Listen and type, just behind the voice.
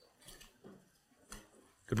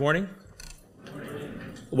Good morning.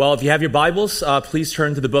 Well, if you have your Bibles, please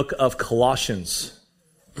turn to the book of Colossians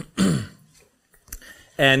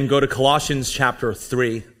and go to Colossians chapter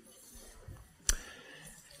 3.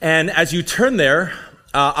 And as you turn there,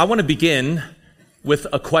 I want to begin with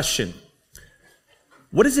a question.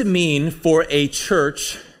 What does it mean for a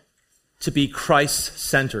church to be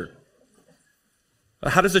Christ-centered?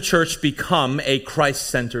 How does a church become a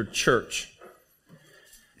Christ-centered church?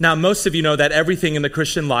 Now, most of you know that everything in the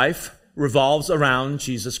Christian life revolves around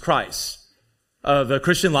Jesus Christ. The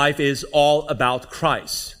Christian life is all about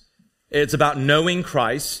Christ. It's about knowing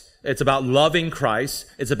Christ. It's about loving Christ.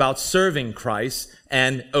 It's about serving Christ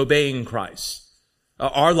and obeying Christ.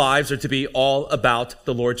 Our lives are to be all about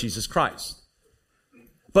the Lord Jesus Christ.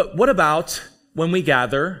 But what about when we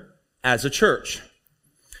gather as a church?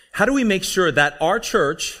 How do we make sure that our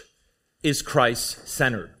church is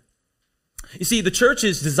Christ-centered? You see, the church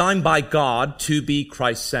is designed by God to be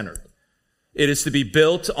Christ-centered. It is to be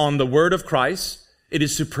built on the word of Christ. It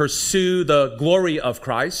is to pursue the glory of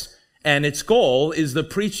Christ. And its goal is the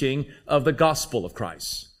preaching of the gospel of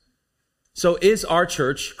Christ. So is our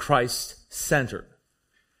church Christ-centered?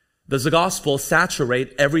 Does the gospel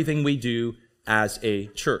saturate everything we do as a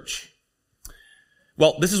church?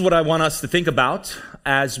 Well, this is what I want us to think about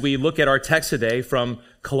as we look at our text today from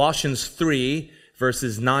Colossians 3,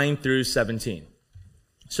 verses 9 through 17.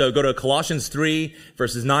 So go to Colossians 3,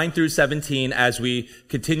 verses 9 through 17 as we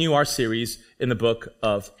continue our series in the book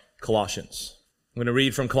of Colossians. I'm going to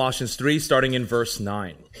read from Colossians 3, starting in verse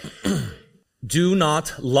 9. Do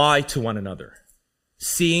not lie to one another,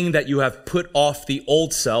 seeing that you have put off the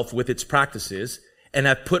old self with its practices, and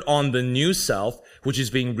have put on the new self, which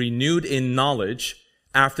is being renewed in knowledge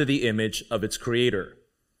after the image of its creator.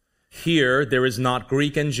 Here there is not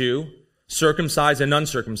Greek and Jew, circumcised and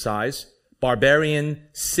uncircumcised, barbarian,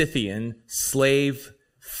 Scythian, slave,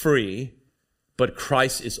 free, but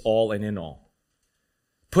Christ is all and in all.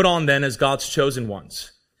 Put on then as God's chosen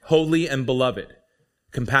ones, holy and beloved,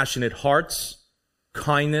 compassionate hearts,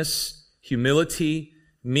 kindness, humility,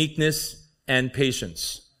 meekness, and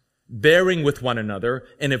patience, bearing with one another,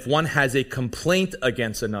 and if one has a complaint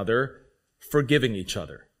against another, forgiving each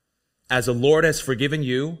other. As the Lord has forgiven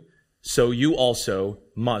you, so you also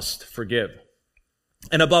must forgive.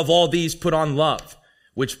 And above all these, put on love,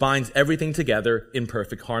 which binds everything together in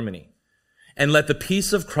perfect harmony. And let the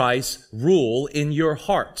peace of Christ rule in your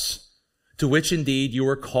hearts, to which indeed you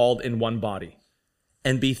were called in one body.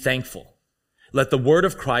 And be thankful. Let the word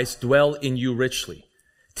of Christ dwell in you richly,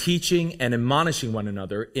 teaching and admonishing one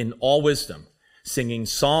another in all wisdom, singing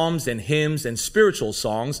psalms and hymns and spiritual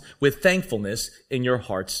songs with thankfulness in your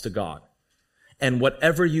hearts to God. And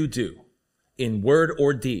whatever you do, in word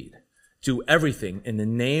or deed, do everything in the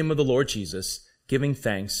name of the Lord Jesus, giving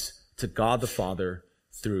thanks to God the Father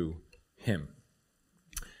through him.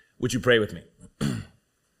 Would you pray with me?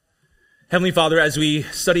 Heavenly Father, as we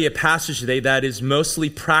study a passage today that is mostly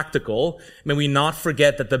practical, may we not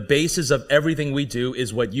forget that the basis of everything we do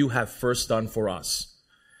is what you have first done for us.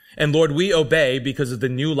 And Lord, we obey because of the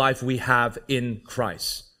new life we have in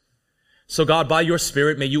Christ. So God, by your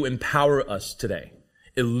Spirit, may you empower us today,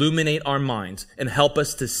 illuminate our minds, and help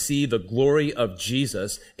us to see the glory of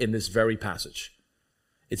Jesus in this very passage.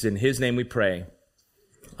 It's in his name we pray.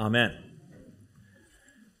 Amen.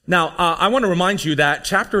 Now, I want to remind you that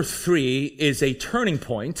chapter 3 is a turning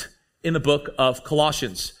point in the book of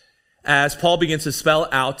Colossians, as Paul begins to spell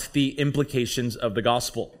out the implications of the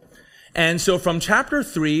gospel. And so from chapter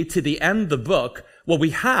 3 to the end of the book, what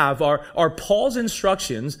we have are Paul's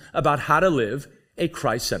instructions about how to live a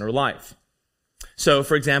Christ-centered life. So,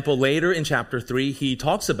 for example, later in chapter 3, he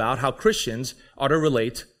talks about how Christians are to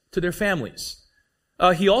relate to their families.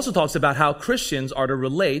 He also talks about how Christians are to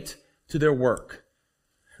relate to their work.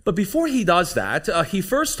 But before he does that, he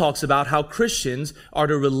first talks about how Christians are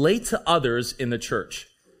to relate to others in the church.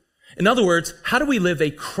 In other words, how do we live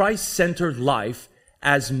a Christ-centered life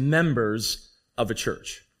as members of a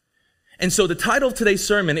church? And so the title of today's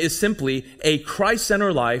sermon is simply A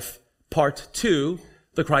Christ-Centered Life, Part 2,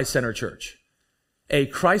 The Christ-Centered Church. A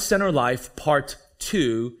Christ-Centered Life, Part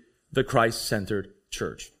 2, The Christ-Centered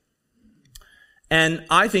Church. And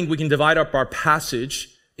I think we can divide up our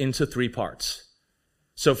passage into 3 parts.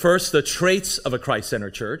 So first, the traits of a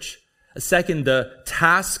Christ-centered church. Second, the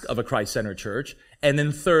task of a Christ-centered church. And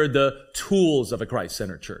then third, the tools of a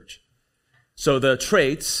Christ-centered church. So the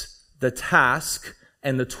traits, the task,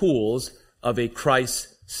 and the tools of a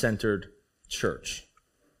Christ-centered church.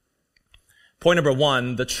 Point number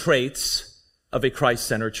 1, the traits of a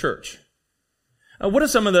Christ-centered church. What are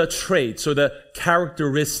some of the traits or the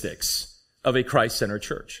characteristics of a Christ-centered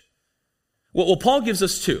church? Well, Paul gives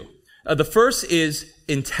us two. The first is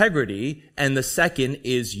integrity, and the second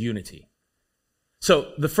is unity.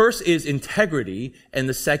 So the first is integrity, and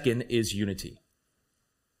the second is unity.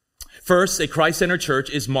 First, a Christ-centered church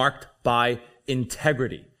is marked by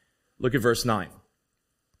integrity. Look at verse 9.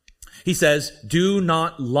 He says, do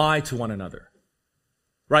not lie to one another.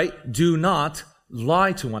 Right? Do not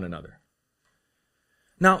lie to one another.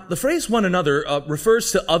 Now, the phrase one another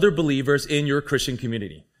refers to other believers in your Christian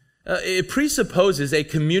community. It presupposes a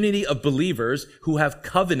community of believers who have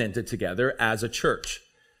covenanted together as a church.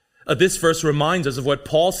 This verse reminds us of what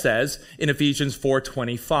Paul says in Ephesians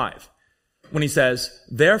 4:25, when he says,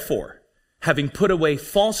 therefore, having put away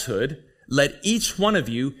falsehood, let each one of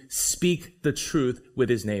you speak the truth with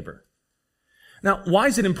his neighbor. Now, why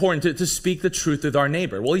is it important to speak the truth with our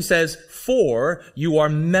neighbor? Well, he says, for you are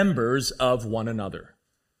members of one another.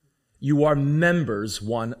 You are members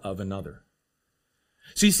one of another.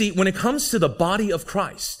 So you see, when it comes to the body of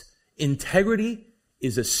Christ, integrity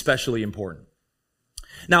is especially important.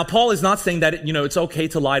 Now, Paul is not saying that, it's okay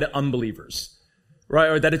to lie to unbelievers, right?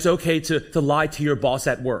 Or that it's okay to lie to your boss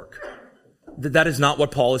at work. That is not what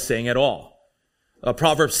Paul is saying at all.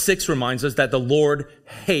 Proverbs 6 reminds us that the Lord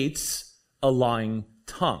hates a lying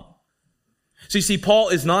tongue. So you see, Paul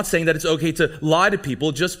is not saying that it's okay to lie to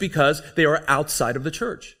people just because they are outside of the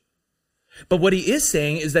church. But what he is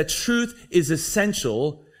saying is that truth is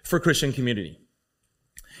essential for Christian community.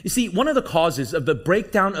 You see, one of the causes of the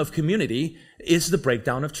breakdown of community is the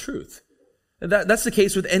breakdown of truth. That's the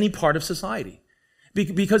case with any part of society.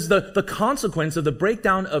 Because the consequence of the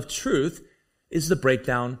breakdown of truth is the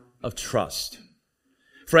breakdown of trust.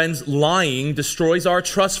 Friends, lying destroys our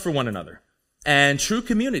trust for one another. And true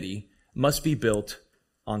community must be built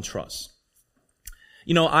on trust.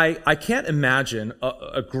 I can't imagine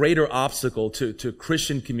a greater obstacle to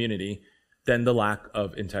Christian community than the lack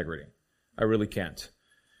of integrity. I really can't.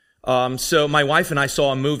 So my wife and I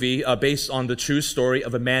saw a movie based on the true story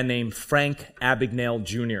of a man named Frank Abagnale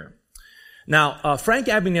Jr. Now, Frank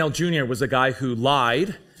Abagnale Jr. was a guy who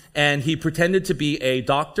lied, and he pretended to be a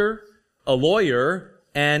doctor, a lawyer,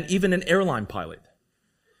 and even an airline pilot.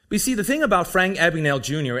 But you see, the thing about Frank Abagnale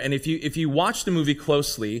Jr., and if you watch the movie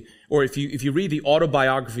closely, or if you read the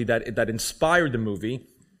autobiography that inspired the movie,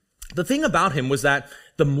 the thing about him was that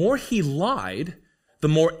the more he lied, the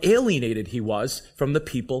more alienated he was from the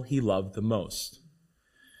people he loved the most.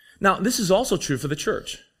 Now, this is also true for the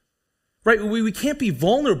church, right? We can't be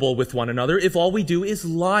vulnerable with one another if all we do is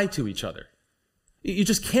lie to each other. You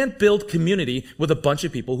just can't build community with a bunch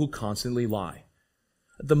of people who constantly lie.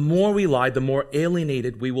 The more we lie, the more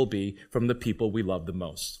alienated we will be from the people we love the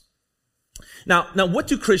most. Now, what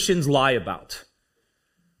do Christians lie about?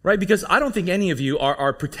 Right? Because I don't think any of you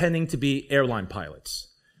are pretending to be airline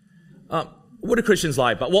pilots. What do Christians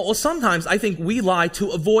lie about? Well, sometimes I think we lie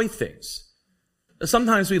to avoid things.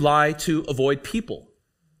 Sometimes we lie to avoid people,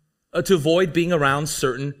 to avoid being around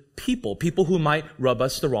certain people who might rub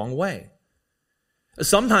us the wrong way.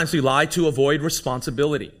 Sometimes we lie to avoid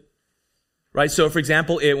responsibility. Right? So, for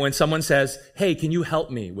example, when someone says, hey, can you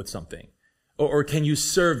help me with something? Or can you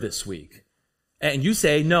serve this week? And you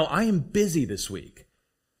say, no, I am busy this week.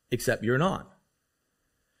 Except you're not.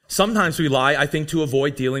 Sometimes we lie, I think, to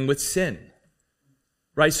avoid dealing with sin.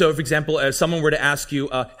 Right? So, for example, if someone were to ask you,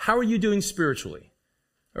 how are you doing spiritually?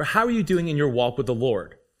 Or how are you doing in your walk with the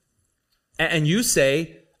Lord? And you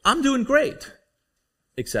say, I'm doing great.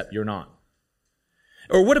 Except you're not.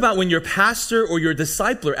 Or what about when your pastor or your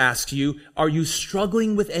discipler asks you, are you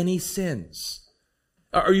struggling with any sins?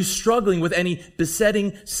 Are you struggling with any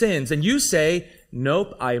besetting sins? And you say,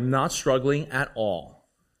 nope, I am not struggling at all.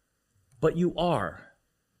 But you are.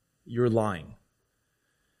 You're lying.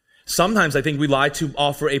 Sometimes I think we lie to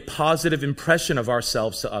offer a positive impression of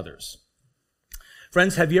ourselves to others.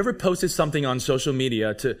 Friends, have you ever posted something on social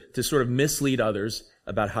media to sort of mislead others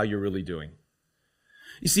about how you're really doing?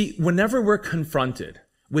 You see, whenever we're confronted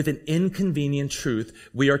with an inconvenient truth,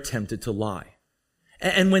 we are tempted to lie.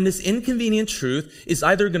 And when this inconvenient truth is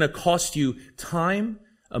either going to cost you time,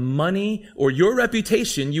 money, or your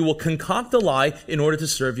reputation, you will concoct a lie in order to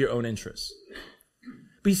serve your own interests.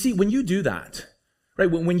 But you see, when you do that,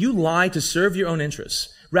 right, when you lie to serve your own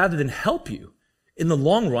interests, rather than help you, in the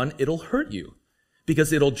long run, it'll hurt you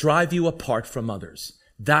because it'll drive you apart from others.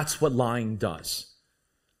 That's what lying does.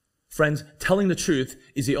 Friends, telling the truth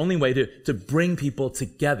is the only way to bring people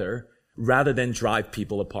together rather than drive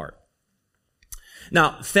people apart.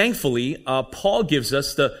 Now, thankfully, Paul gives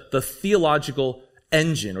us the theological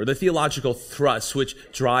engine or the theological thrust which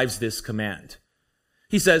drives this command.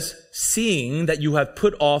 He says, seeing that you have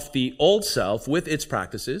put off the old self with its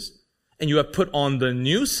practices and you have put on the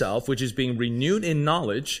new self, which is being renewed in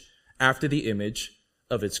knowledge after the image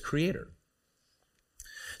of its creator.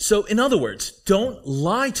 So, in other words, don't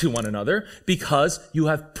lie to one another because you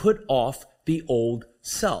have put off the old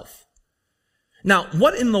self. Now,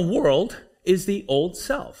 what in the world is the old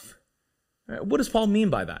self? What does Paul mean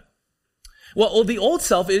by that? Well, the old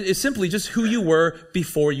self is simply just who you were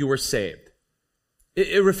before you were saved.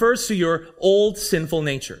 It refers to your old sinful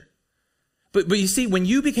nature. But you see, when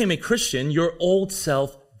you became a Christian, your old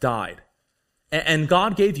self died. And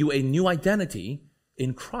God gave you a new identity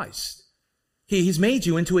in Christ. He's made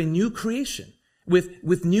you into a new creation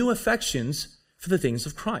with new affections for the things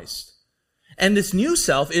of Christ. And this new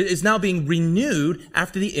self is now being renewed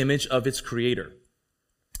after the image of its creator.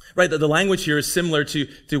 Right? The language here is similar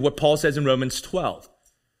to what Paul says in Romans 12.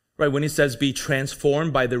 Right? When he says, be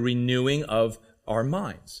transformed by the renewing of our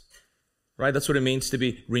minds. Right? That's what it means to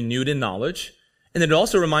be renewed in knowledge. And it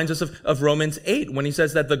also reminds us of Romans 8 when he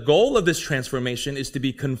says that the goal of this transformation is to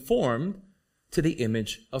be conformed to the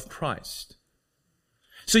image of Christ.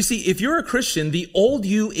 So you see, if you're a Christian, the old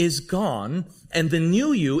you is gone and the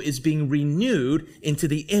new you is being renewed into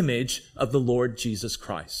the image of the Lord Jesus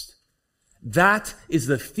Christ. That is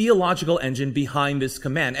the theological engine behind this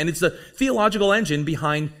command. And it's the theological engine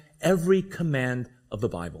behind every command of the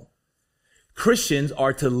Bible. Christians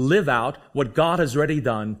are to live out what God has already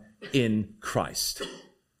done in Christ.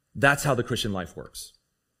 That's how the Christian life works.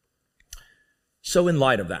 So in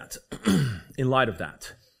light of that,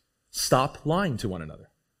 stop lying to one another.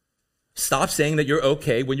 Stop saying that you're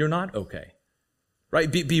okay when you're not okay.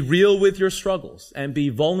 Right? Be real with your struggles and be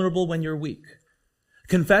vulnerable when you're weak.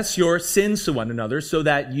 Confess your sins to one another so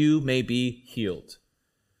that you may be healed.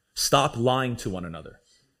 Stop lying to one another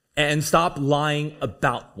and stop lying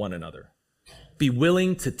about one another. Be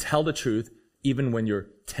willing to tell the truth even when you're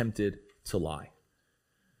tempted to lie.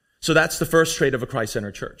 So that's the first trait of a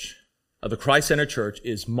Christ-centered church. The Christ-centered church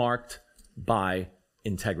is marked by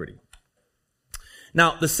integrity.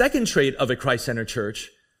 Now, the second trait of a Christ-centered church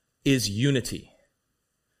is unity.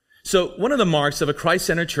 So one of the marks of a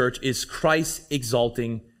Christ-centered church is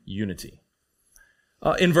Christ-exalting unity.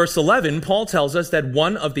 In verse 11, Paul tells us that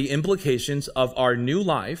one of the implications of our new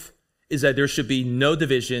life is that there should be no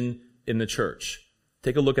division in the church.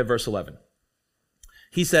 Take a look at verse 11.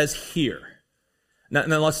 He says here. Now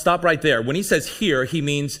let's stop right there. When he says here, he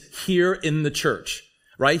means here in the church,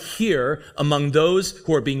 right? Here among those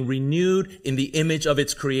who are being renewed in the image of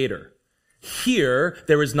its creator. Here,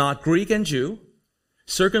 there is not Greek and Jew,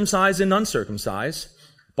 circumcised and uncircumcised,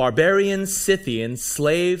 barbarian, Scythian,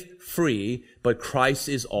 slave, free, but Christ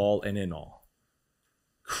is all and in all.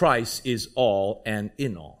 Christ is all and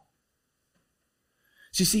in all.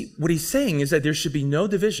 So you see, what he's saying is that there should be no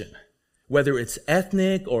division, whether it's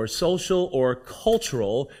ethnic or social or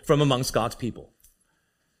cultural, from amongst God's people.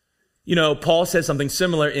 You know, Paul says something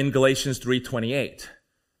similar in Galatians 3:28.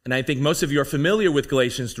 And I think most of you are familiar with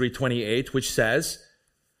Galatians 3:28, which says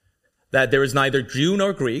that there is neither Jew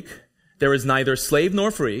nor Greek, there is neither slave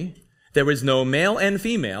nor free, there is no male and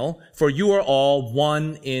female, for you are all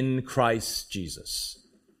one in Christ Jesus.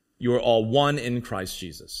 You are all one in Christ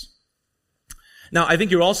Jesus. Now, I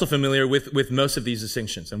think you're also familiar with most of these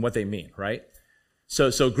distinctions and what they mean, right?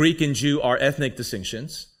 So Greek and Jew are ethnic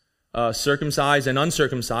distinctions. Circumcised and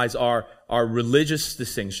uncircumcised are religious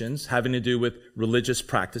distinctions having to do with religious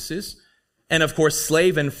practices. And of course,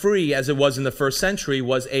 slave and free, as it was in the first century,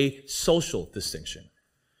 was a social distinction.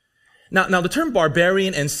 Now the term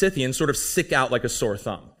barbarian and Scythian sort of stick out like a sore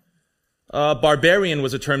thumb. Barbarian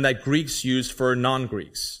was a term that Greeks used for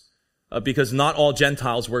non-Greeks, because not all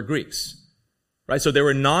Gentiles were Greeks. Right? So there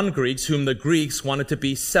were non-Greeks whom the Greeks wanted to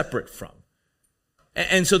be separate from.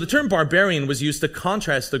 And so the term barbarian was used to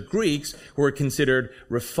contrast the Greeks who were considered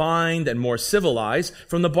refined and more civilized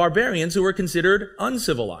from the barbarians who were considered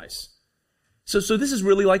uncivilized. So this is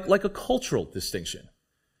really like a cultural distinction.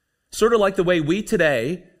 Sort of like the way we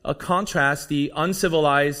today contrast the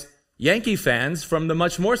uncivilized Yankee fans from the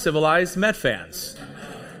much more civilized Met fans.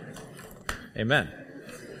 Amen.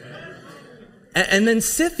 And then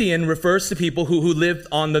Scythian refers to people who lived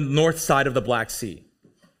on the north side of the Black Sea.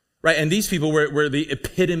 Right? And these people were the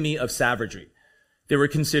epitome of savagery. They were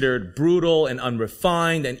considered brutal and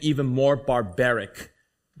unrefined and even more barbaric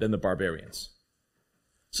than the barbarians.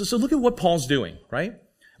 So look at what Paul's doing, right?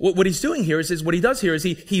 What he's doing here is what he does here is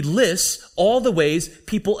he lists all the ways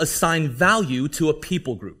people assign value to a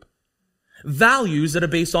people group. Values that are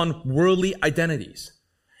based on worldly identities.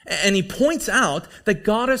 And he points out that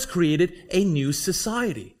God has created a new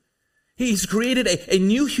society. He's created a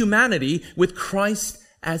new humanity with Christ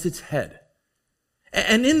as its head.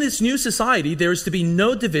 And in this new society, there is to be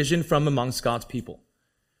no division from amongst God's people.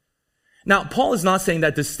 Now, Paul is not saying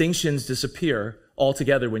that distinctions disappear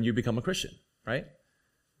altogether when you become a Christian, right?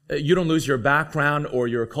 You don't lose your background or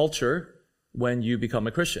your culture when you become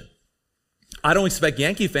a Christian. I don't expect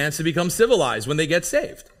Yankee fans to become civilized when they get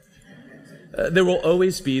saved. There will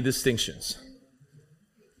always be distinctions.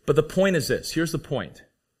 But the point is this. Here's the point.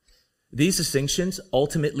 These distinctions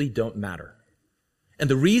ultimately don't matter. And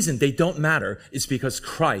the reason they don't matter is because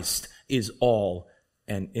Christ is all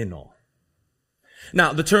and in all.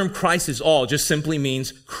 Now, the term Christ is all just simply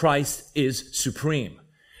means Christ is supreme.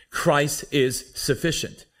 Christ is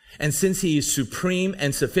sufficient. And since he is supreme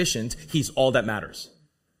and sufficient, he's all that matters.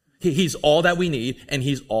 He's all that we need, and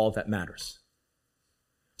he's all that matters.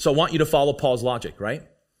 So I want you to follow Paul's logic, right?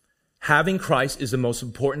 Having Christ is the most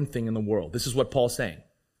important thing in the world. This is what Paul's saying.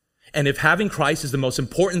 And if having Christ is the most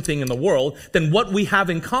important thing in the world, then what we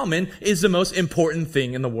have in common is the most important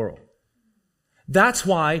thing in the world. That's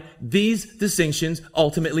why these distinctions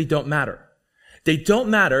ultimately don't matter. They don't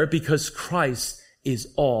matter because Christ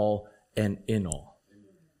is all and in all.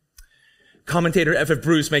 Commentator F.F.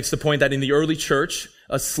 Bruce makes the point that in the early church,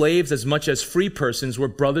 slaves as much as free persons were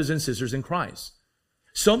brothers and sisters in Christ.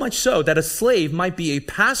 So much so that a slave might be a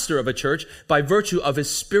pastor of a church by virtue of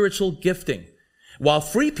his spiritual gifting, while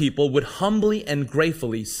free people would humbly and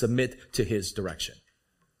gratefully submit to his direction.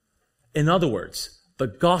 In other words, the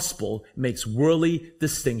gospel makes worldly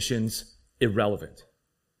distinctions irrelevant.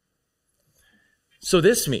 So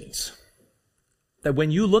this means that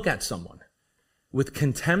when you look at someone with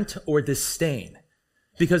contempt or disdain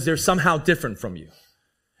because they're somehow different from you,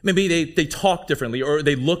 maybe they talk differently or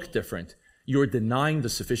they look different, you're denying the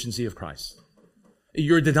sufficiency of Christ.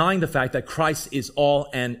 You're denying the fact that Christ is all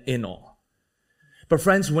and in all. But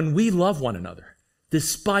friends, when we love one another,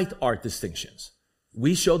 despite our distinctions,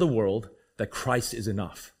 we show the world that Christ is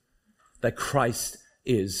enough, that Christ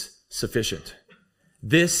is sufficient.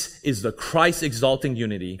 This is the Christ-exalting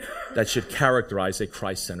unity that should characterize a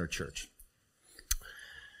Christ-centered church.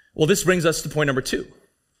 Well, this brings us to point number two.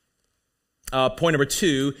 Point number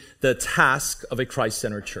two, the task of a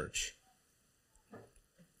Christ-centered church.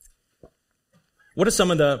 What are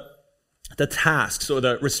some of the tasks or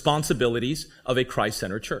the responsibilities of a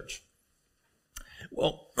Christ-centered church?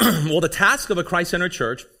 Well, the task of a Christ-centered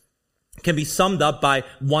church can be summed up by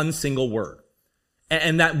one single word.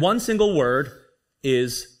 And that one single word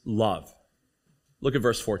is love. Look at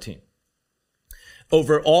verse 14.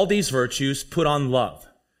 Over all these virtues, put on love,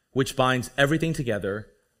 which binds everything together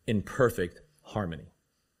in perfect harmony.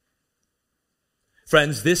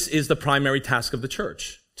 Friends, this is the primary task of the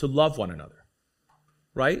church, to love one another.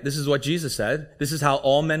 Right? This is what Jesus said. This is how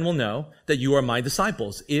all men will know that you are my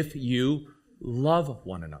disciples, if you love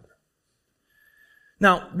one another.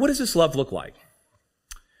 Now, what does this love look like?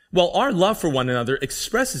 Well, our love for one another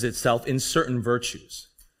expresses itself in certain virtues.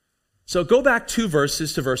 So go back 2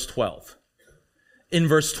 verses to verse 12. In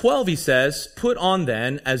verse 12, he says, put on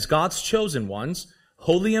then, as God's chosen ones,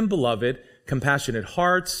 holy and beloved, compassionate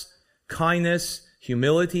hearts, kindness,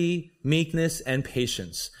 humility, meekness, and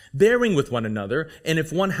patience, bearing with one another, and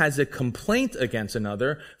if one has a complaint against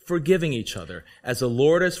another, forgiving each other. As the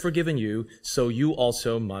Lord has forgiven you, so you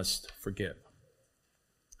also must forgive.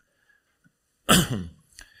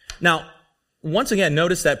 Now, once again,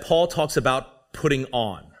 notice that Paul talks about putting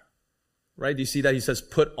on. Right? Do you see that? He says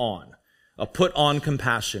put on. Put on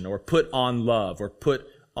compassion, or put on love, or put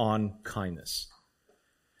on kindness.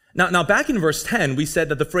 Now, back in verse 10, we said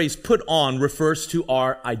that the phrase put on refers to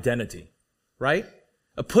our identity. Right?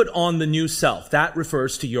 Put on the new self. That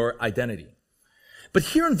refers to your identity. But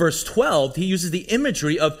here in verse 12, he uses the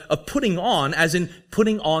imagery of putting on, as in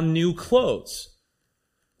putting on new clothes.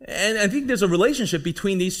 And I think there's a relationship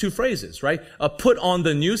between these two phrases, right? Put on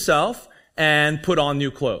the new self and put on new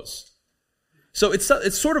clothes. So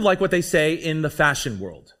it's sort of like what they say in the fashion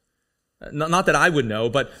world. Not that I would know,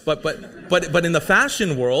 but in the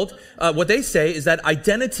fashion world, what they say is that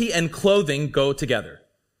identity and clothing go together.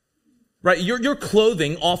 Right? Your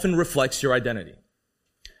clothing often reflects your identity.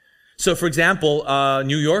 So, for example,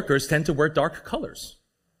 New Yorkers tend to wear dark colors.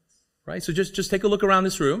 Right? So just take a look around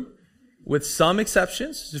this room. With some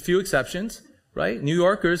exceptions, a few exceptions, right? New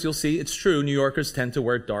Yorkers, you'll see it's true, New Yorkers tend to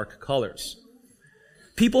wear dark colors.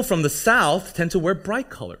 People from the South tend to wear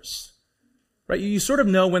bright colors. Right? You sort of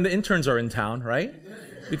know when the interns are in town, right?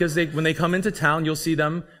 Because when they come into town, you'll see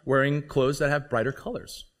them wearing clothes that have brighter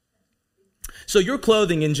colors. So your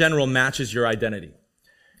clothing in general matches your identity.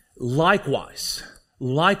 Likewise,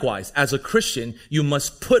 as a Christian, you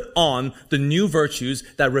must put on the new virtues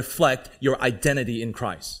that reflect your identity in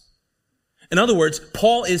Christ. In other words,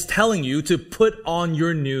 Paul is telling you to put on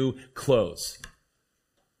your new clothes.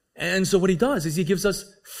 And so what he does is he gives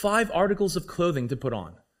us 5 articles of clothing to put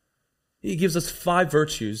on. He gives us 5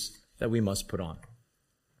 virtues that we must put on.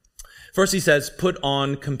 First, he says, put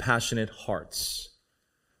on compassionate hearts.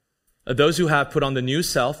 Those who have put on the new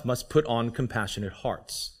self must put on compassionate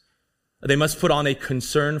hearts. They must put on a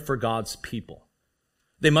concern for God's people.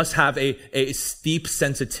 They must have a steep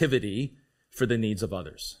sensitivity for the needs of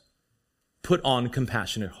others. Put on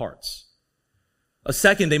compassionate hearts.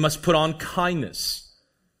 Second, they must put on kindness.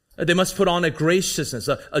 They must put on a graciousness,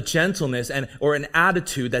 a gentleness, or an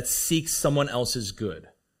attitude that seeks someone else's good.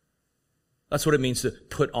 That's what it means to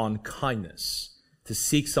put on kindness, to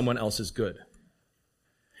seek someone else's good.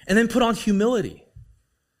 And then put on humility.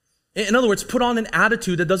 In other words, put on an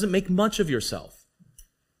attitude that doesn't make much of yourself.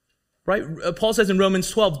 Right? Paul says in Romans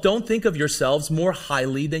 12, don't think of yourselves more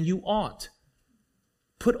highly than you ought.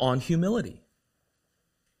 Put on humility.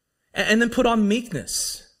 And then put on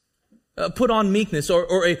meekness. Put on meekness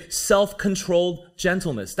or a self-controlled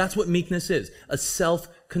gentleness. That's what meekness is, a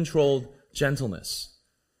self-controlled gentleness.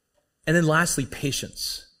 And then lastly,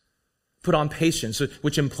 patience. Put on patience,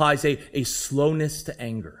 which implies a slowness to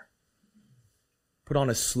anger. Put on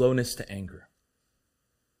a slowness to anger.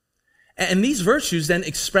 And these virtues then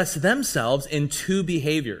express themselves in 2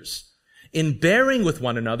 behaviors, in bearing with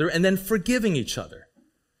one another and then forgiving each other.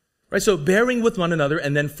 Right? So bearing with one another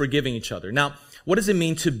and then forgiving each other. Now, what does it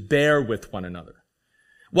mean to bear with one another?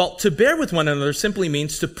 Well, to bear with one another simply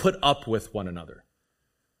means to put up with one another.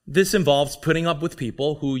 This involves putting up with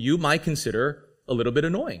people who you might consider a little bit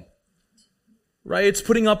annoying. Right? It's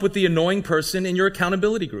putting up with the annoying person in your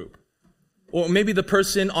accountability group. Or maybe the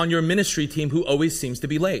person on your ministry team who always seems to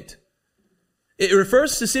be late. It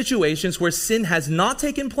refers to situations where sin has not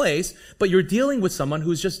taken place, but you're dealing with someone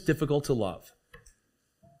who's just difficult to love.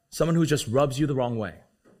 Someone who just rubs you the wrong way.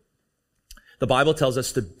 The Bible tells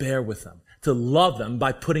us to bear with them, to love them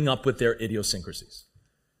by putting up with their idiosyncrasies.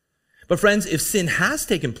 But friends, if sin has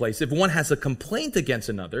taken place, if one has a complaint against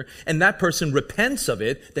another, and that person repents of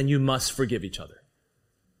it, then you must forgive each other.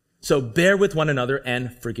 So bear with one another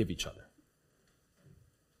and forgive each other.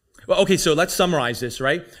 Well, okay, so let's summarize this,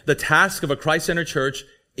 right? The task of a Christ-centered church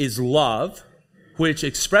is love, which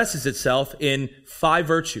expresses itself in 5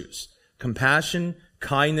 virtues: compassion,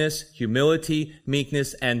 kindness, humility,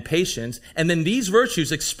 meekness, and patience. And then these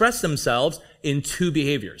virtues express themselves in 2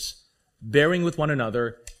 behaviors: bearing with one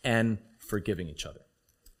another and forgiving each other.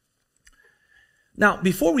 Now,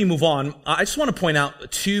 before we move on, I just want to point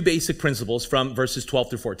out 2 basic principles from verses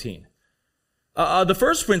 12 through 14. The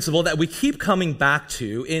first principle that we keep coming back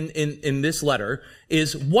to in this letter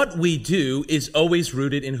is what we do is always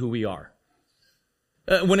rooted in who we are.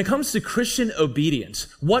 When it comes to Christian obedience,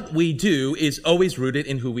 what we do is always rooted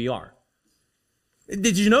in who we are.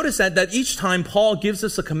 Did you notice that each time Paul gives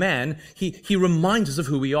us a command, he reminds us of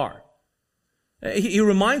who we are? He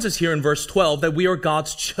reminds us here in verse 12 that we are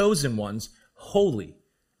God's chosen ones, holy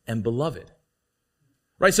and beloved.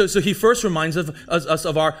 Right? So he first reminds us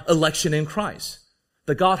of our election in Christ,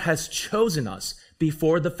 that God has chosen us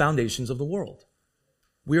before the foundations of the world.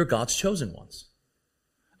 We are God's chosen ones.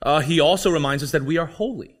 He also reminds us that we are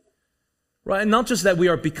holy. Right? And not just that we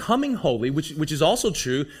are becoming holy, which is also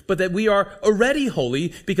true, but that we are already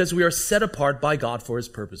holy because we are set apart by God for his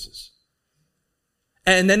purposes.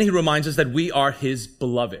 And then he reminds us that we are his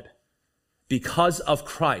beloved. Because of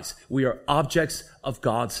Christ, we are objects of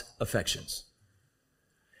God's affections.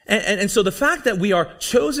 And so the fact that we are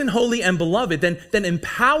chosen, holy, and beloved then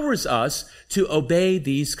empowers us to obey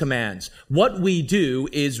these commands. What we do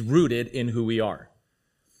is rooted in who we are.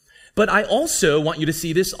 But I also want you to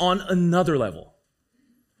see this on another level.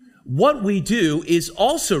 What we do is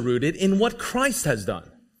also rooted in what Christ has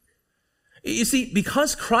done. You see,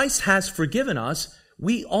 because Christ has forgiven us,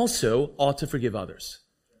 we also ought to forgive others.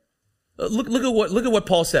 Look at what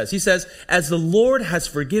Paul says. He says, as the Lord has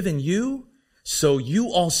forgiven you, so you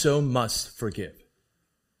also must forgive.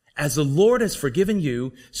 As the Lord has forgiven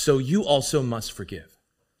you, so you also must forgive.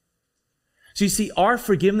 So you see, our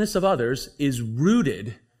forgiveness of others is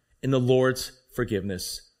rooted in the Lord's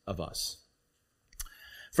forgiveness of us.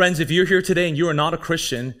 Friends, if you're here today and you are not a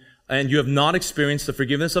Christian and you have not experienced the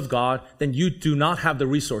forgiveness of God, then you do not have the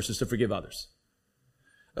resources to forgive others.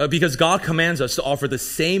 Because God commands us to offer the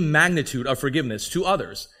same magnitude of forgiveness to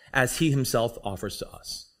others as he himself offers to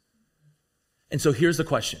us. And so here's the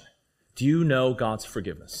question. Do you know God's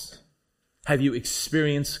forgiveness? Have you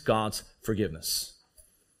experienced God's forgiveness?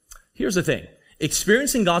 Here's the thing.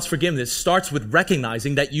 Experiencing God's forgiveness starts with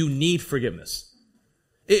recognizing that you need forgiveness.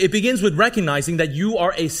 It begins with recognizing that you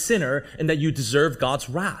are a sinner and that you deserve God's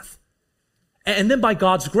wrath. And then by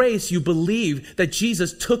God's grace, you believe that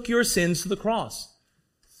Jesus took your sins to the cross.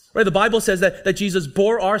 Right? The Bible says that Jesus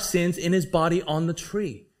bore our sins in his body on the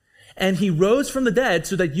tree. And he rose from the dead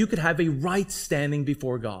so that you could have a right standing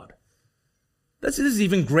before God. This is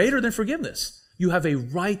even greater than forgiveness. You have a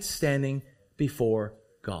right standing before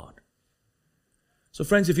God. So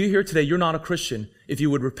friends, if you're here today, you're not a Christian, if you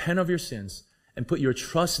would repent of your sins and put your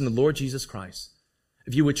trust in the Lord Jesus Christ,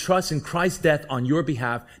 if you would trust in Christ's death on your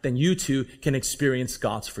behalf, then you too can experience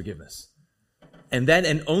God's forgiveness. And then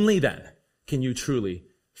and only then can you truly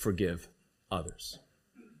forgive others.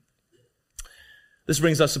 This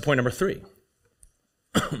brings us to point number 3.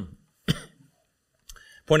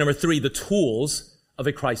 Point number 3, the tools of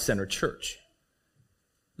a Christ-centered church.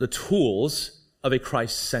 The tools of a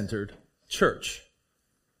Christ-centered church.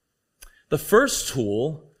 The first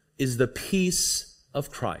tool is the peace of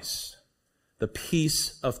Christ. The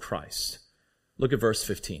peace of Christ. Look at verse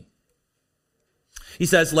 15. He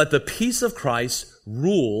says, let the peace of Christ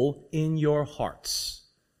rule in your hearts.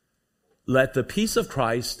 Let the peace of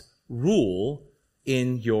Christ rule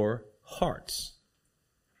in your hearts.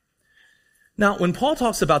 Now, when Paul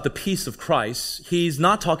talks about the peace of Christ, he's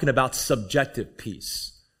not talking about subjective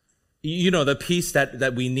peace. You know, the peace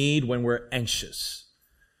that we need when we're anxious.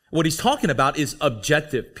 What he's talking about is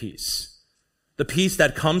objective peace. The peace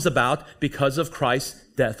that comes about because of Christ's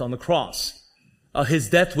death on the cross. His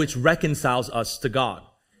death which reconciles us to God.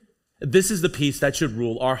 This is the peace that should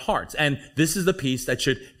rule our hearts. And this is the peace that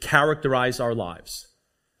should characterize our lives.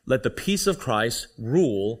 Let the peace of Christ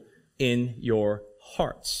rule in your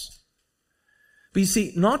hearts. But you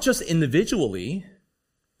see, not just individually,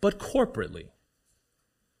 but corporately.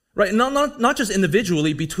 Right? Not just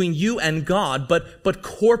individually between you and God, but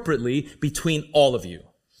corporately between all of you.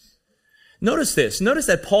 Notice this. Notice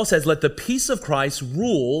that Paul says, let the peace of Christ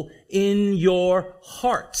rule in your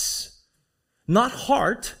hearts. Not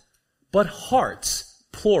heart, but hearts,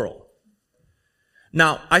 plural.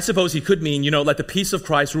 Now, I suppose he could mean, let the peace of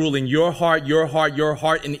Christ rule in your heart,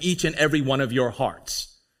 in each and every one of your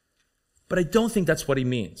hearts. But I don't think that's what he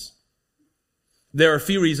means. There are a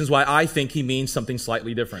few reasons why I think he means something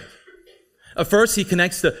slightly different. First, he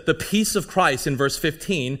connects the peace of Christ in verse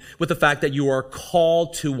 15 with the fact that you are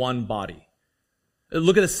called to one body.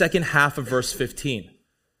 Look at the second half of verse 15.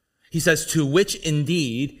 He says, to which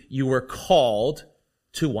indeed you were called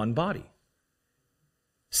to one body.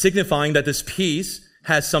 Signifying that this peace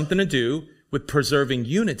has something to do with preserving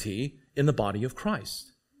unity in the body of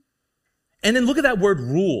Christ. And then look at that word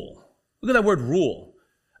rule. Look at that word rule.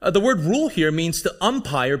 The word rule here means to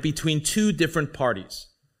umpire between two different parties.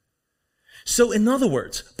 So in other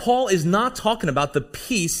words, Paul is not talking about the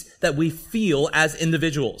peace that we feel as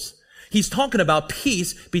individuals. He's talking about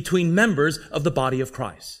peace between members of the body of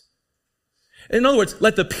Christ. In other words,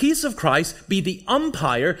 let the peace of Christ be the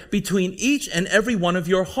umpire between each and every one of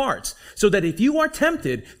your hearts, so that if you are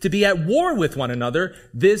tempted to be at war with one another,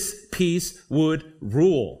 this peace would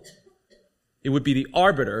rule. It would be the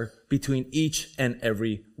arbiter between each and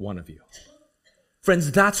every one of you.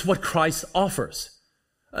 Friends, that's what Christ offers.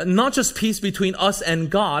 Not just peace between us and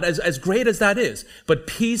God, as great as that is, but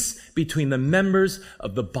peace between the members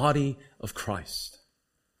of the body of Christ.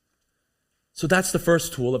 So that's the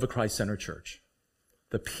first tool of a Christ-centered church.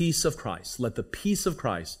 The peace of Christ. Let the peace of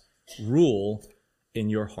Christ rule in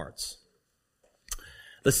your hearts.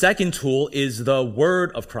 The second tool is the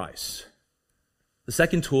word of Christ. The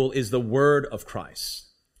second tool is the word of Christ.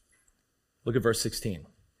 Look at verse 16.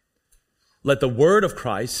 Let the word of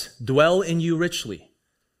Christ dwell in you richly,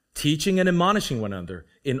 teaching and admonishing one another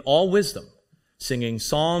in all wisdom, singing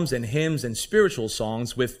psalms and hymns and spiritual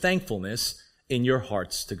songs with thankfulness in your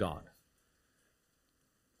hearts to God.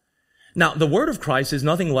 Now, the word of Christ is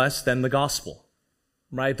nothing less than the gospel,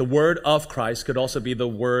 right? The word of Christ could also be the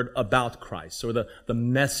word about Christ, or the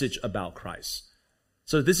message about Christ.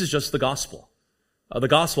 So this is just the gospel. The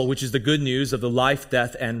gospel, which is the good news of the life,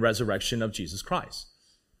 death, and resurrection of Jesus Christ.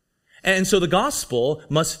 And so the gospel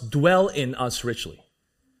must dwell in us richly,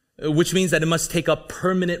 which means that it must take up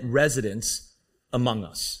permanent residence among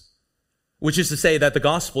us, which is to say that the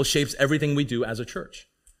gospel shapes everything we do as a church,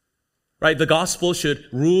 right? The gospel should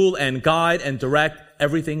rule and guide and direct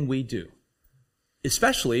everything we do,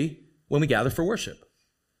 especially when we gather for worship.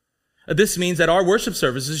 This means that our worship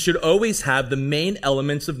services should always have the main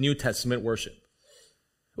elements of New Testament worship.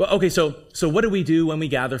 Well, okay, so what do we do when we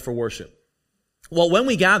gather for worship? Well, when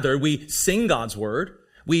we gather, we sing God's word,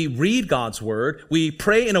 we read God's word, we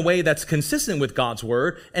pray in a way that's consistent with God's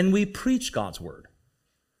word, and we preach God's word.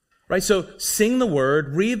 Right? So sing the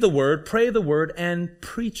word, read the word, pray the word, and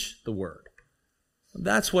preach the word.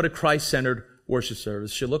 That's what a Christ-centered worship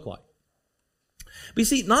service should look like. But you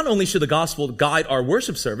see, not only should the gospel guide our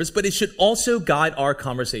worship service, but it should also guide our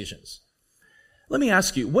conversations. Let me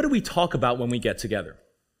ask you, what do we talk about when we get together?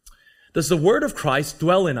 Does the word of Christ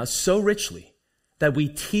dwell in us so richly that we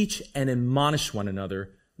teach and admonish one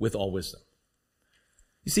another with all wisdom?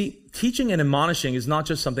 You see, teaching and admonishing is not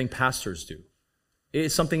just something pastors do. It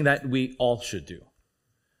is something that we all should do.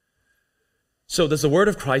 So does the word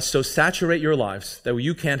of Christ so saturate your lives that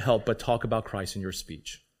you can't help but talk about Christ in your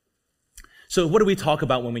speech? So what do we talk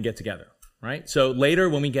about when we get together, right? So later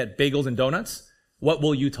when we get bagels and donuts, what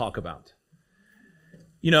will you talk about?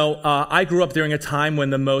 I grew up during a time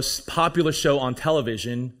when the most popular show on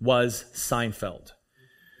television was Seinfeld.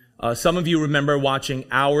 Some of you remember watching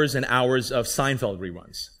hours and hours of Seinfeld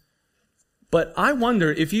reruns. But I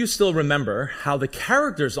wonder if you still remember how the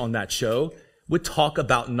characters on that show would talk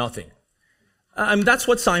about nothing. That's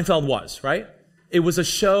what Seinfeld was, right? It was a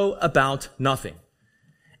show about nothing.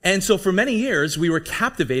 And so for many years, we were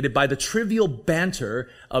captivated by the trivial banter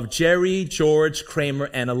of Jerry, George, Kramer,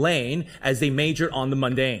 and Elaine as they majored on the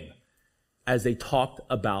mundane, as they talked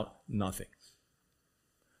about nothing.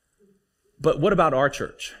 But what about our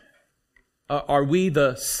church? Are we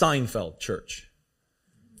the Seinfeld church?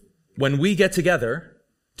 When we get together,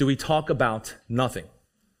 do we talk about nothing?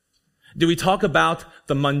 Do we talk about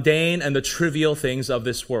the mundane and the trivial things of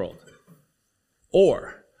this world?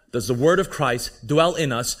 Or does the word of Christ dwell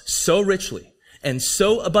in us so richly and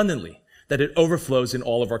so abundantly that it overflows in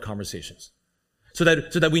all of our conversations? So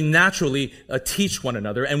that we naturally teach one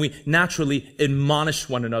another and we naturally admonish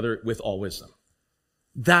one another with all wisdom.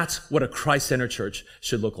 That's what a Christ-centered church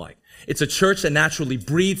should look like. It's a church that naturally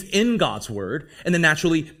breathes in God's word and then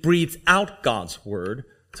naturally breathes out God's word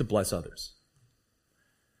to bless others.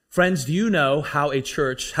 Friends, do you know how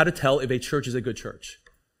to tell if a church is a good church?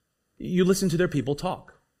 You listen to their people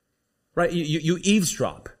talk, right? You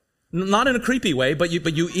eavesdrop. Not in a creepy way, but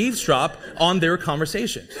you eavesdrop on their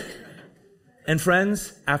conversations. And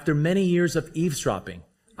friends, after many years of eavesdropping,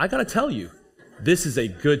 I gotta tell you, this is a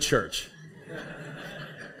good church.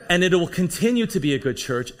 And it will continue to be a good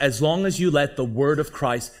church as long as you let the word of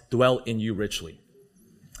Christ dwell in you richly.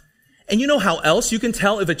 And you know how else you can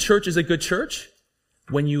tell if a church is a good church?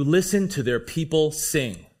 When you listen to their people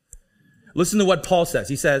sing. Listen to what Paul says.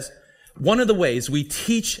 He says, one of the ways we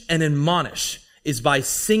teach and admonish is by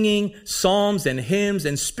singing psalms and hymns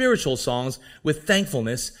and spiritual songs with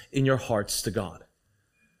thankfulness in your hearts to God.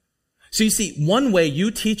 So you see, one way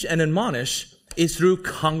you teach and admonish is through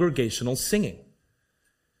congregational singing.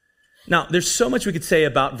 Now, there's so much we could say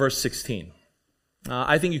about verse 16.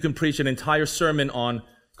 I think you can preach an entire sermon on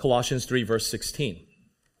Colossians 3, verse 16.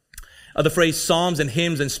 The phrase psalms and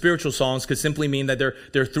hymns and spiritual songs could simply mean that there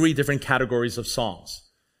are three different categories of songs.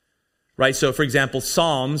 Right? So, for example,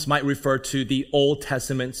 psalms might refer to the Old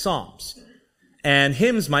Testament psalms. And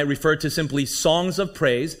hymns might refer to simply songs of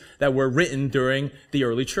praise that were written during the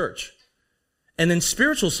early church. And then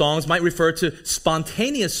spiritual songs might refer to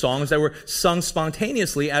spontaneous songs that were sung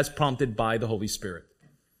spontaneously as prompted by the Holy Spirit.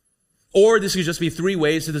 Or this could just be three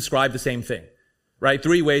ways to describe the same thing, right?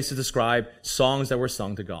 Three ways to describe songs that were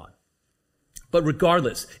sung to God. But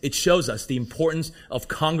regardless, it shows us the importance of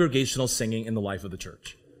congregational singing in the life of the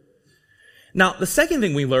church. Now, the second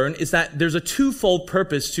thing we learn is that there's a twofold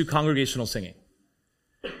purpose to congregational singing.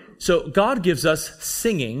 So God gives us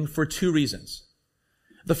singing for two reasons.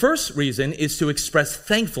 The first reason is to express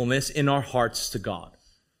thankfulness in our hearts to God.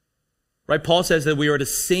 Right? Paul says that we are to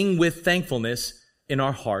sing with thankfulness in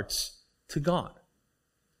our hearts to God.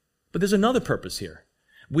 But there's another purpose here.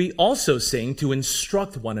 We also sing to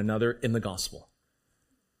instruct one another in the gospel.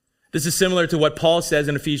 This is similar to what Paul says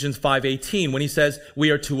in Ephesians 5:18 when he says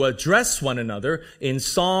we are to address one another in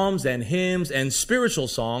psalms and hymns and spiritual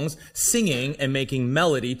songs, singing and making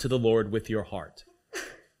melody to the Lord with your heart.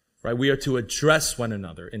 Right? We are to address one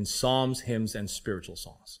another in psalms, hymns, and spiritual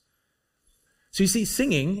songs. So you see,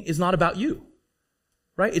 singing is not about you.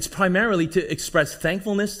 Right? It's primarily to express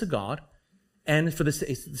thankfulness to God and for the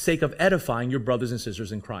sake of edifying your brothers and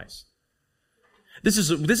sisters in Christ. This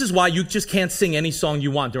is why you just can't sing any song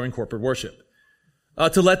you want during corporate worship.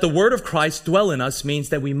 To let the word of Christ dwell in us means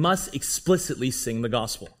that we must explicitly sing the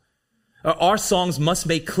gospel. Our songs must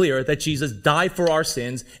make clear that Jesus died for our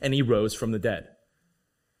sins and he rose from the dead.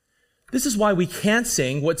 This is why we can't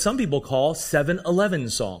sing what some people call 7-Eleven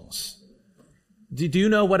songs. Do you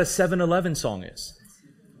know what a 7-Eleven song is?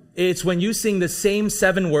 It's when you sing the same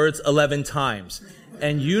 7 words 11 times.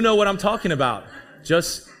 And you know what I'm talking about.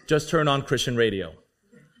 Just turn on Christian radio.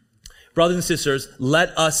 Brothers and sisters, let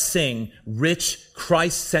us sing rich,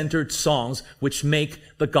 Christ-centered songs which make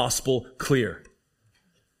the gospel clear.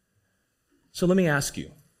 So let me ask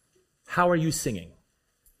you, How are you singing?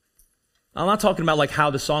 I'm not talking about like how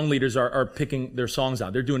the song leaders are picking their songs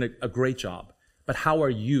out. They're doing a great job. But how are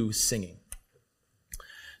you singing?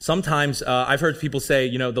 Sometimes I've heard people say,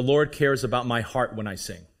 the Lord cares about my heart when I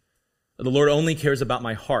sing. The Lord only cares about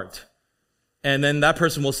my heart. And then that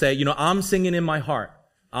person will say, I'm singing in my heart.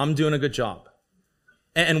 I'm doing a good job.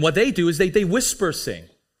 And what they do is they whisper sing,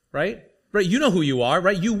 right? Right? You know who you are,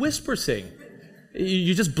 right? You whisper sing.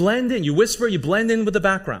 You just blend in. You whisper, you blend in with the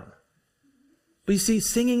background. But you see,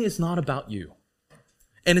 singing is not about you.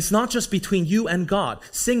 And it's not just between you and God.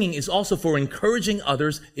 Singing is also for encouraging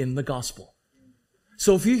others in the gospel.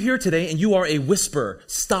 So if you're here today and you are a whisperer,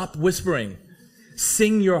 stop whispering.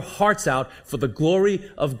 Sing your hearts out for the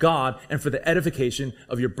glory of God and for the edification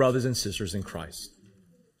of your brothers and sisters in Christ.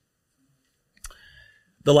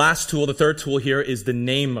 The last tool, the third tool here is the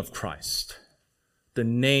name of Christ. The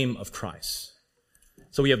name of Christ.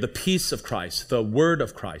 So we have the peace of Christ, the word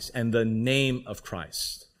of Christ, and the name of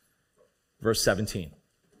Christ. Verse 17.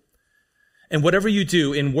 And whatever you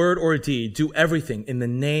do in word or deed, do everything in the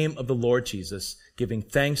name of the Lord Jesus, giving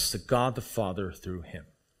thanks to God the Father through him.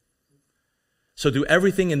 So do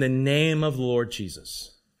everything in the name of the Lord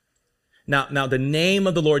Jesus. Now the name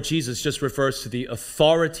of the Lord Jesus just refers to the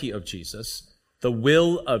authority of Jesus, the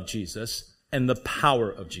will of Jesus, and the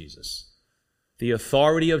power of Jesus. The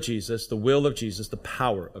authority of Jesus, the will of Jesus, the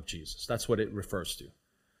power of Jesus. That's what it refers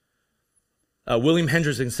to. William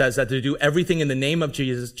Hendrickson says that to do everything in the name of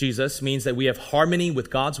Jesus means that we have harmony with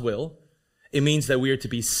God's will. It means that we are to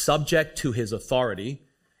be subject to his authority,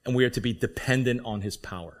 and we are to be dependent on his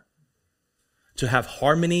power. To have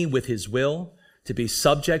harmony with his will, to be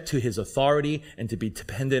subject to his authority, and to be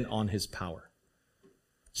dependent on his power.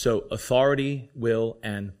 So authority, will,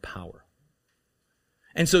 and power.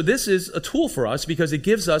 And so this is a tool for us because it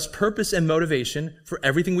gives us purpose and motivation for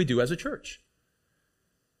everything we do as a church.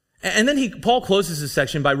 And then Paul closes this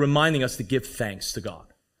section by reminding us to give thanks to God.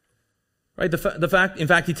 Right? In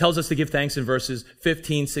fact, he tells us to give thanks in verses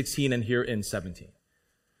 15, 16, and here in 17.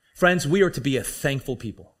 Friends, we are to be a thankful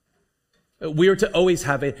people. We are to always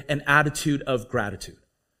have an attitude of gratitude.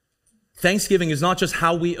 Thanksgiving is not just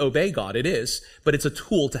how we obey God, it is, but it's a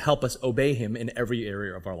tool to help us obey him in every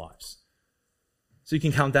area of our lives. So you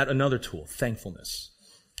can count that another tool, thankfulness.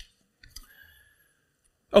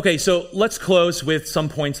 Okay, so let's close with some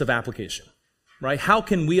points of application, right? How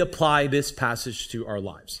can we apply this passage to our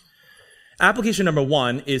lives? Application number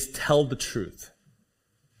one is tell the truth.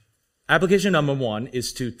 Application number one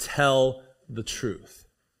is to tell the truth.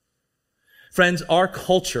 Friends, our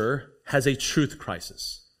culture has a truth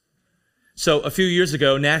crisis. So a few years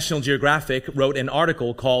ago, National Geographic wrote an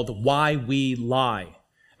article called Why We Lie,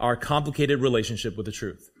 Our Complicated Relationship with the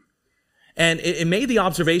Truth. And it made the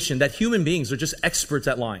observation that human beings are just experts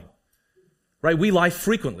at lying, right? We lie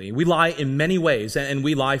frequently. We lie in many ways, and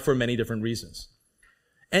we lie for many different reasons.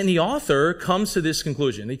 And the author comes to this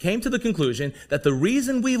conclusion. He came to the conclusion that the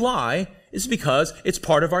reason we lie is because it's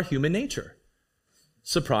part of our human nature.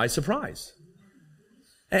 Surprise, surprise.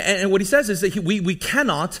 And what he says is that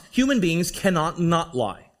human beings cannot not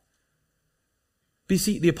lie. But you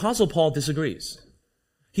see, the Apostle Paul disagrees.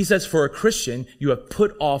 He says, for a Christian, you have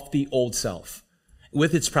put off the old self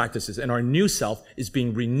with its practices, and our new self is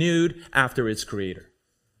being renewed after its creator.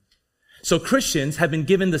 So Christians have been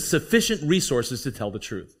given the sufficient resources to tell the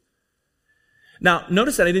truth. Now,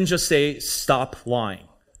 notice that I didn't just say stop lying,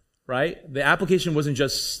 right? The application wasn't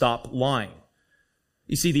just stop lying.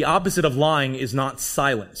 You see, the opposite of lying is not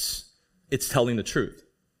silence. It's telling the truth.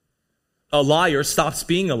 A liar stops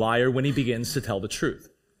being a liar when he begins to tell the truth.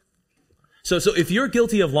 So if you're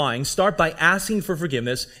guilty of lying, start by asking for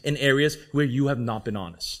forgiveness in areas where you have not been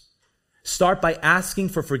honest. Start by asking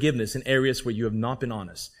for forgiveness in areas where you have not been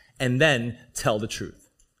honest, and then tell the truth.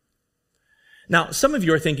 Now, some of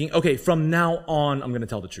you are thinking, okay, from now on, I'm going to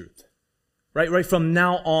tell the truth. Right? From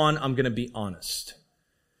now on, I'm going to be honest.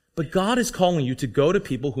 But God is calling you to go to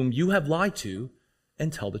people whom you have lied to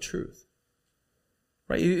and tell the truth.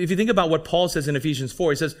 Right? If you think about what Paul says in Ephesians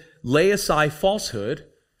 4, he says, lay aside falsehood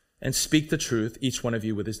and speak the truth, each one of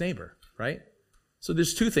you with his neighbor, right? So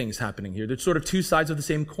there's two things happening here. There's sort of two sides of the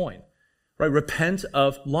same coin, right? Repent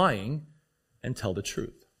of lying and tell the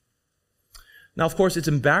truth. Now, of course, it's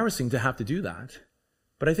embarrassing to have to do that,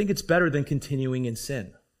 but I think it's better than continuing in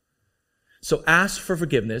sin. So ask for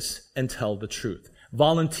forgiveness and tell the truth.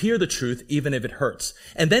 Volunteer the truth even if it hurts.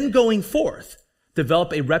 And then going forth,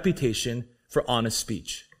 develop a reputation for honest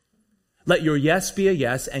speech. Let your yes be a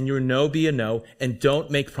yes and your no be a no, and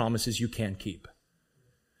don't make promises you can't keep.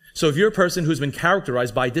 So if you're a person who's been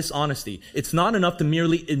characterized by dishonesty, it's not enough to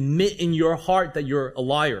merely admit in your heart that you're a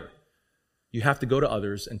liar. You have to go to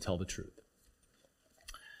others and tell the truth.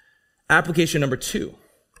 Application number 2,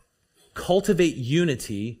 cultivate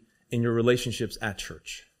unity in your relationships at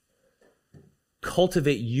church.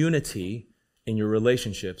 Cultivate unity in your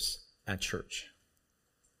relationships at church.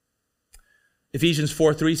 Ephesians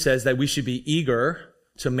 4:3 says that we should be eager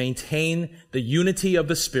to maintain the unity of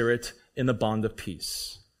the Spirit in the bond of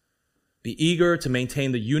peace. Be eager to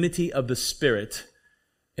maintain the unity of the Spirit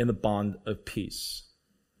in the bond of peace.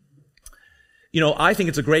 I think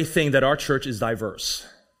it's a great thing that our church is diverse.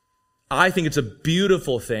 I think it's a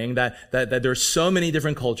beautiful thing that there are so many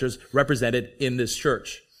different cultures represented in this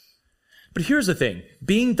church. But here's the thing.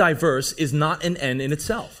 Being diverse is not an end in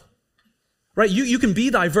itself. Right? You can be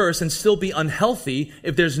diverse and still be unhealthy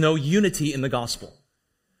if there's no unity in the gospel.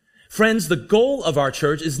 Friends, the goal of our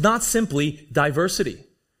church is not simply diversity.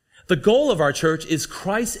 The goal of our church is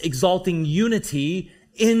Christ exalting unity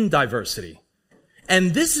in diversity.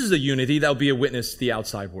 And this is the unity that will be a witness to the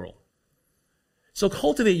outside world. So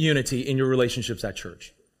cultivate unity in your relationships at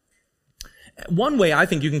church. One way I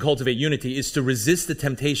think you can cultivate unity is to resist the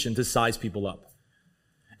temptation to size people up.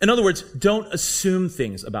 In other words, don't assume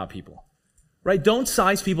things about people. Right? Don't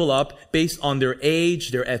size people up based on their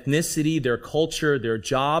age, their ethnicity, their culture, their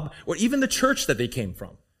job, or even the church that they came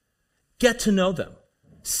from. Get to know them.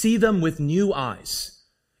 See them with new eyes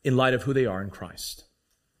in light of who they are in Christ.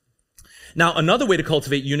 Now, another way to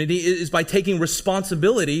cultivate unity is by taking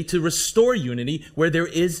responsibility to restore unity where there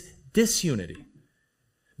is disunity.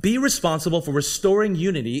 Be responsible for restoring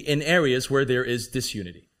unity in areas where there is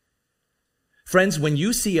disunity. Friends, when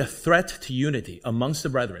you see a threat to unity amongst the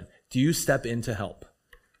brethren, do you step in to help?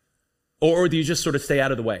 Or do you just sort of stay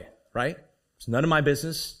out of the way, right? It's none of my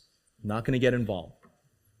business. I'm not going to get involved.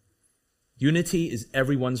 Unity is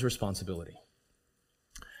everyone's responsibility.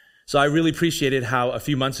 So I really appreciated how a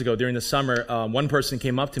few months ago during the summer, one person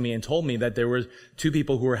came up to me and told me that there were 2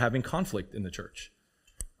 people who were having conflict in the church.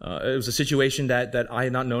 It was a situation that I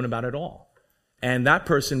had not known about at all. And that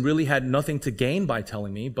person really had nothing to gain by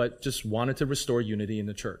telling me, but just wanted to restore unity in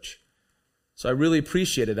the church. So I really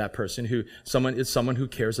appreciated that person someone who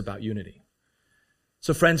cares about unity.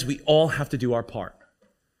 So friends, we all have to do our part,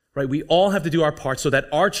 right? We all have to do our part so that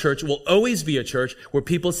our church will always be a church where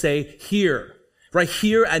people say, here, right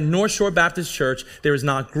here at North Shore Baptist Church, there is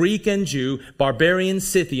not Greek and Jew, barbarian,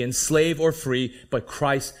 Scythian, slave or free, but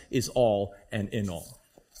Christ is all and in all.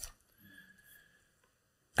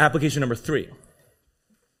 Application number 3.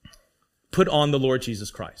 Put on the Lord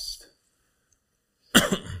Jesus Christ.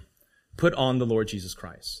 Put on the Lord Jesus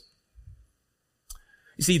Christ.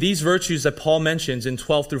 You see, these virtues that Paul mentions in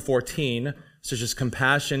 12 through 14, such as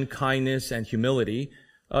compassion, kindness, and humility,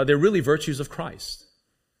 they're really virtues of Christ.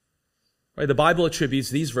 Right? The Bible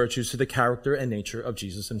attributes these virtues to the character and nature of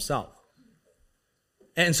Jesus himself.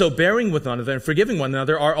 And so bearing with one another and forgiving one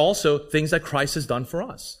another are also things that Christ has done for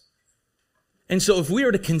us. And so if we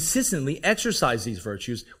are to consistently exercise these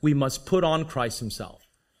virtues, we must put on Christ himself.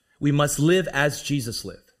 We must live as Jesus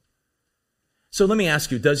lived. So let me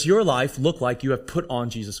ask you, does your life look like you have put on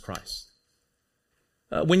Jesus Christ?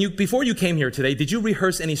 Before you came here today, did you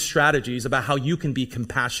rehearse any strategies about how you can be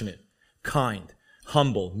compassionate, kind,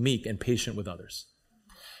 humble, meek, and patient with others?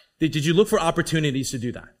 Did you look for opportunities to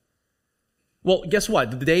do that? Well, guess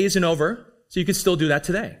what? The day isn't over, so you can still do that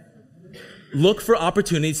today. Look for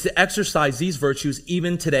opportunities to exercise these virtues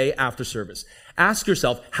even today after service. Ask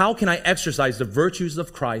yourself, how can I exercise the virtues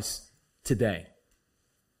of Christ today?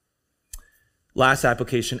 Last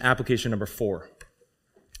application number 4.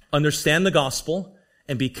 Understand the gospel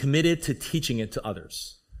and be committed to teaching it to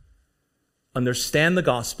others. Understand the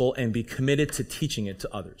gospel and be committed to teaching it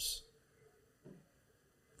to others.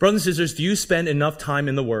 Brothers and sisters, do you spend enough time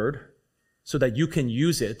in the Word so that you can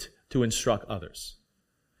use it to instruct others?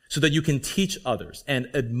 So that you can teach others and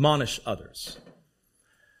admonish others?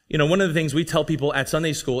 One of the things we tell people at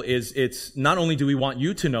Sunday school is it's not only do we want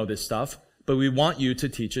you to know this stuff, but we want you to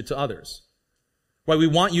teach it to others. Right? We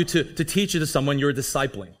want you to teach it to someone you're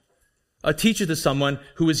discipling. Teach it to someone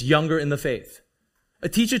who is younger in the faith.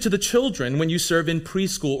 Teach it to the children when you serve in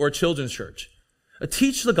preschool or children's church.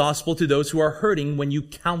 Teach the gospel to those who are hurting when you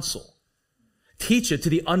counsel. Teach it to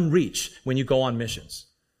the unreached when you go on missions.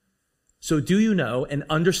 So do you know and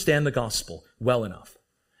understand the gospel well enough?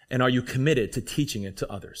 And are you committed to teaching it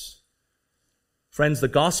to others? Friends, the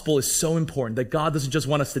gospel is so important that God doesn't just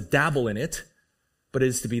want us to dabble in it, but it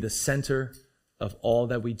is to be the center of all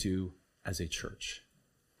that we do as a church.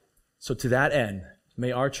 So to that end,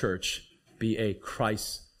 may our church be a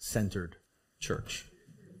Christ-centered church.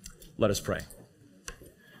 Let us pray.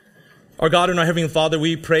 Our God and our Heavenly Father,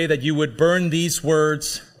 we pray that you would burn these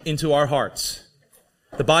words into our hearts,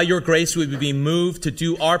 that by your grace we would be moved to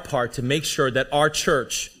do our part to make sure that our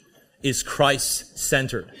church is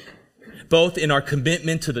Christ-centered, both in our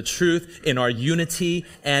commitment to the truth, in our unity,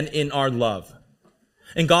 and in our love.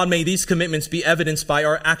 And God, may these commitments be evidenced by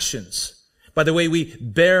our actions, by the way we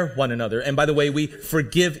bear one another, and by the way we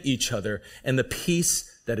forgive each other, and the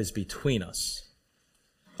peace that is between us.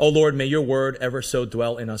 Oh Lord, may your word ever so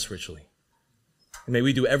dwell in us richly. And may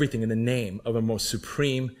we do everything in the name of a most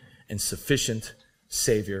supreme and sufficient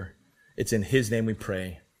Savior. It's in his name we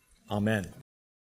pray. Amen.